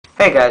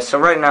Hey guys, so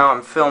right now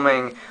I'm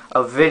filming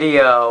a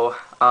video,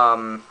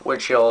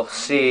 which you'll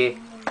see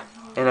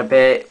in a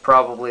bit,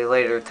 probably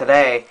later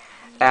today,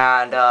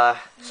 and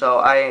so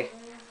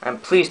I'm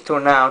pleased to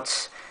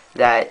announce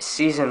that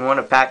Season 1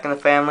 of Packing the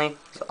Family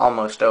is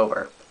almost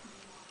over.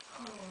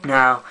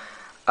 Now,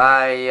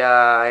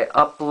 I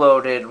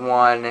uploaded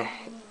one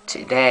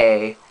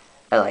today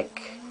at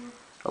like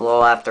a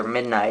little after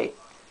midnight,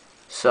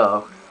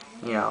 so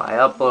I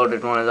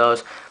uploaded one of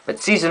those, but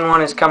Season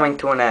 1 is coming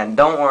to an end.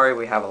 Don't worry,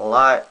 we have a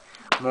lot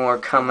more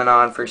coming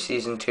on for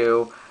Season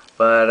 2,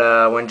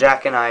 but when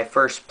Jack and I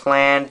first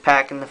planned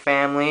Packing the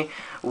Family,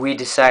 we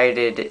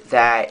decided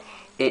that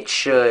each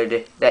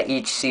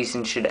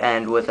season should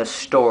end with a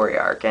story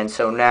arc, and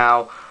so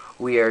now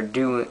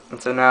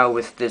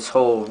with this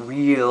whole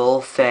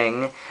reel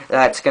thing,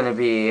 that's going to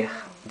be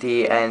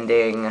the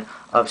ending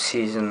of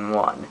Season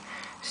 1.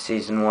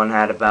 Season 1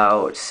 had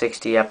about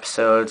 60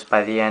 episodes.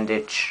 By the end,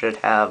 it should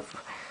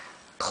have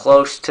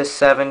close to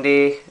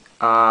 70.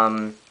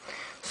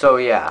 So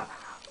yeah,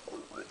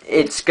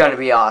 it's going to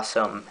be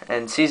awesome.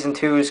 And Season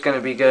 2 is going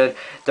to be good.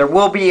 There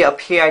will be a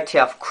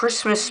PITF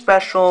Christmas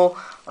special.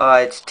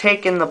 It's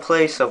taken the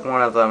place of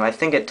one of them. I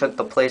think it took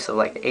the place of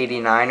like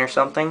 89 or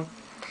something.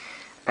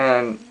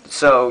 And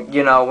so,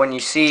 when you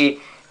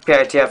see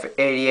PITF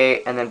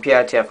 88 and then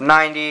PITF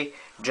 90,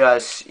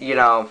 just,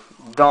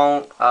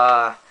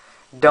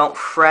 don't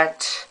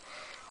fret,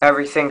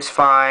 everything's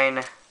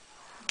fine,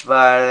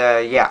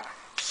 but yeah,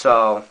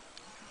 so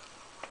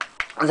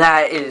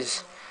that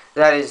is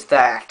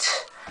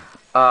that.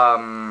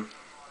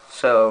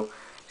 So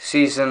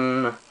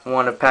Season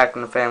 1 of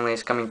Packing the Family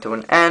is coming to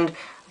an end.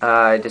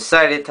 I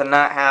decided to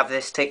not have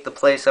this take the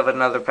place of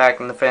another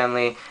Packing the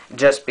Family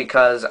just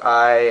because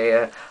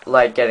I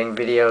like getting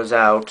videos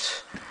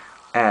out,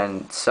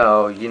 and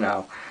so,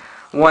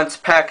 once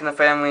Packing the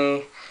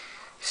Family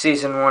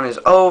Season 1 is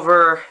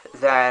over,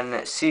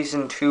 then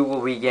Season 2 will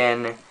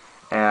begin,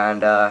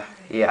 and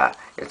yeah,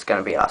 it's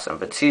going to be awesome.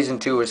 But Season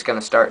 2 is going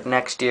to start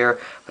next year.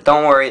 But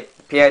don't worry,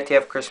 the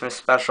PITF Christmas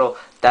special,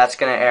 that's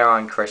going to air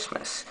on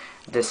Christmas,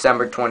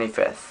 December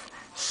 25th.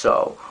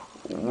 So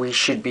we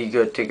should be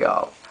good to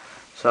go.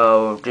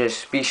 So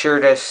just be sure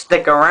to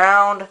stick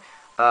around.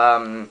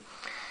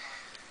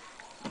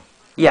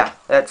 Yeah,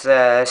 that's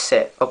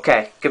it.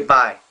 Okay,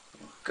 goodbye.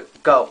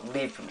 Go,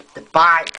 leave. Bye.